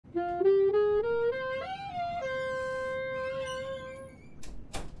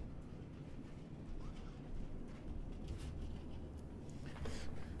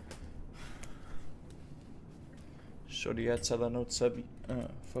Shorty outside I know Tubby.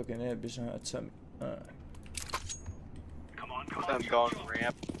 Fucking that bitch on her tummy. Come on. I'm going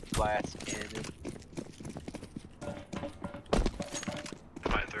ramp, glass cannon.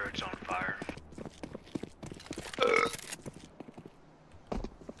 My throat's on fire.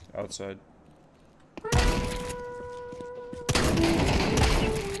 Outside.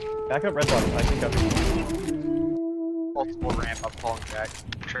 Back up red block. I think up. Multiple ramp, I'm pulling back.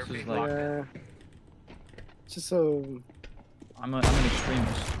 Chirpy. Yeah. Just so. I'm an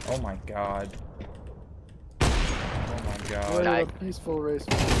extremist. Oh my god. Oh my god. A peaceful race.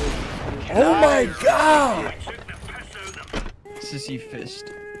 Oh my god! Sissy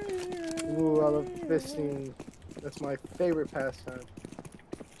fist. Ooh, I love fisting. That's my favorite pastime.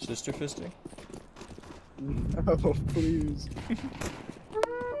 Sister fisting? Oh, please.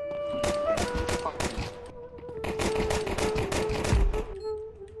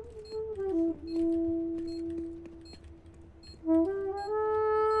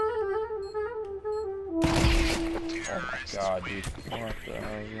 God, dude. What the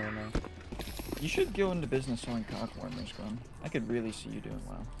hell is going on? You should go into business selling cock warmers, Glenn. I could really see you doing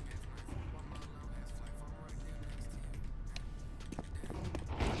well.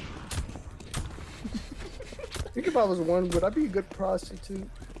 I think if I was one, would I be a good prostitute?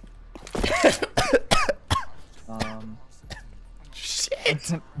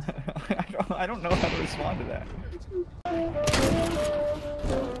 Shit! I don't know how to respond to that.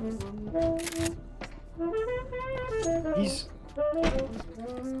 He's...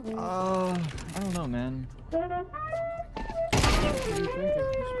 I don't know, man.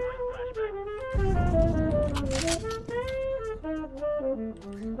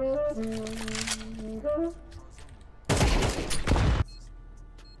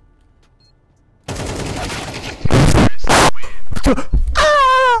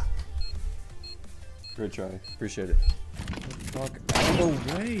 Good try. Appreciate it. Fuck out of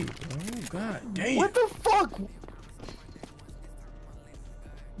the way, bro. God damn. What the fuck?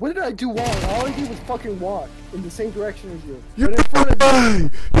 What did I do wrong? All I did was fucking walk in the same direction as you. You're in the way!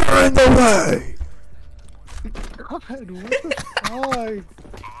 You're in the way! God, what the fuck?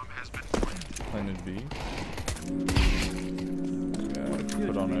 Planet B. Yeah,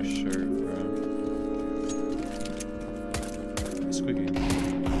 put on a shirt, bro. Squeaky.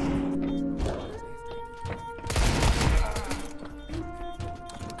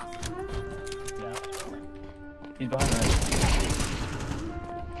 He's behind us.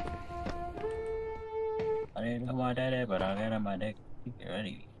 I didn't know about that, but I got on my deck. Get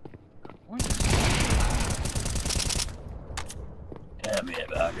ready. Tell me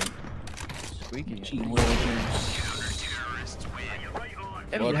about it. Squeaky. Cheat wizards.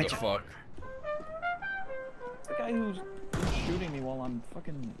 What the fuck? The guy who's shooting me while I'm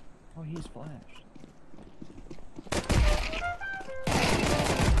fucking... Oh, he's flashed.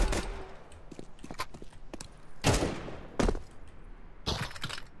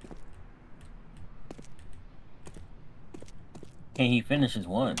 Hey, he finishes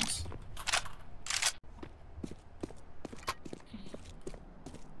once.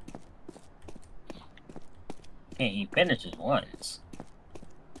 Hey, he finishes once.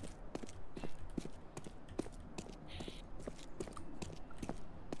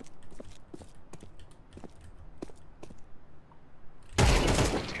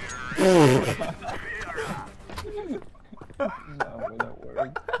 No, that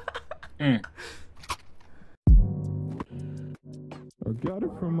worked. I got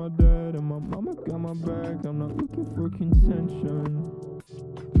it from my dad and my mama got my back. I'm not looking for contention.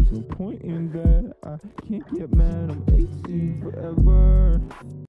 There's no point in that. I can't get mad. I'm 18.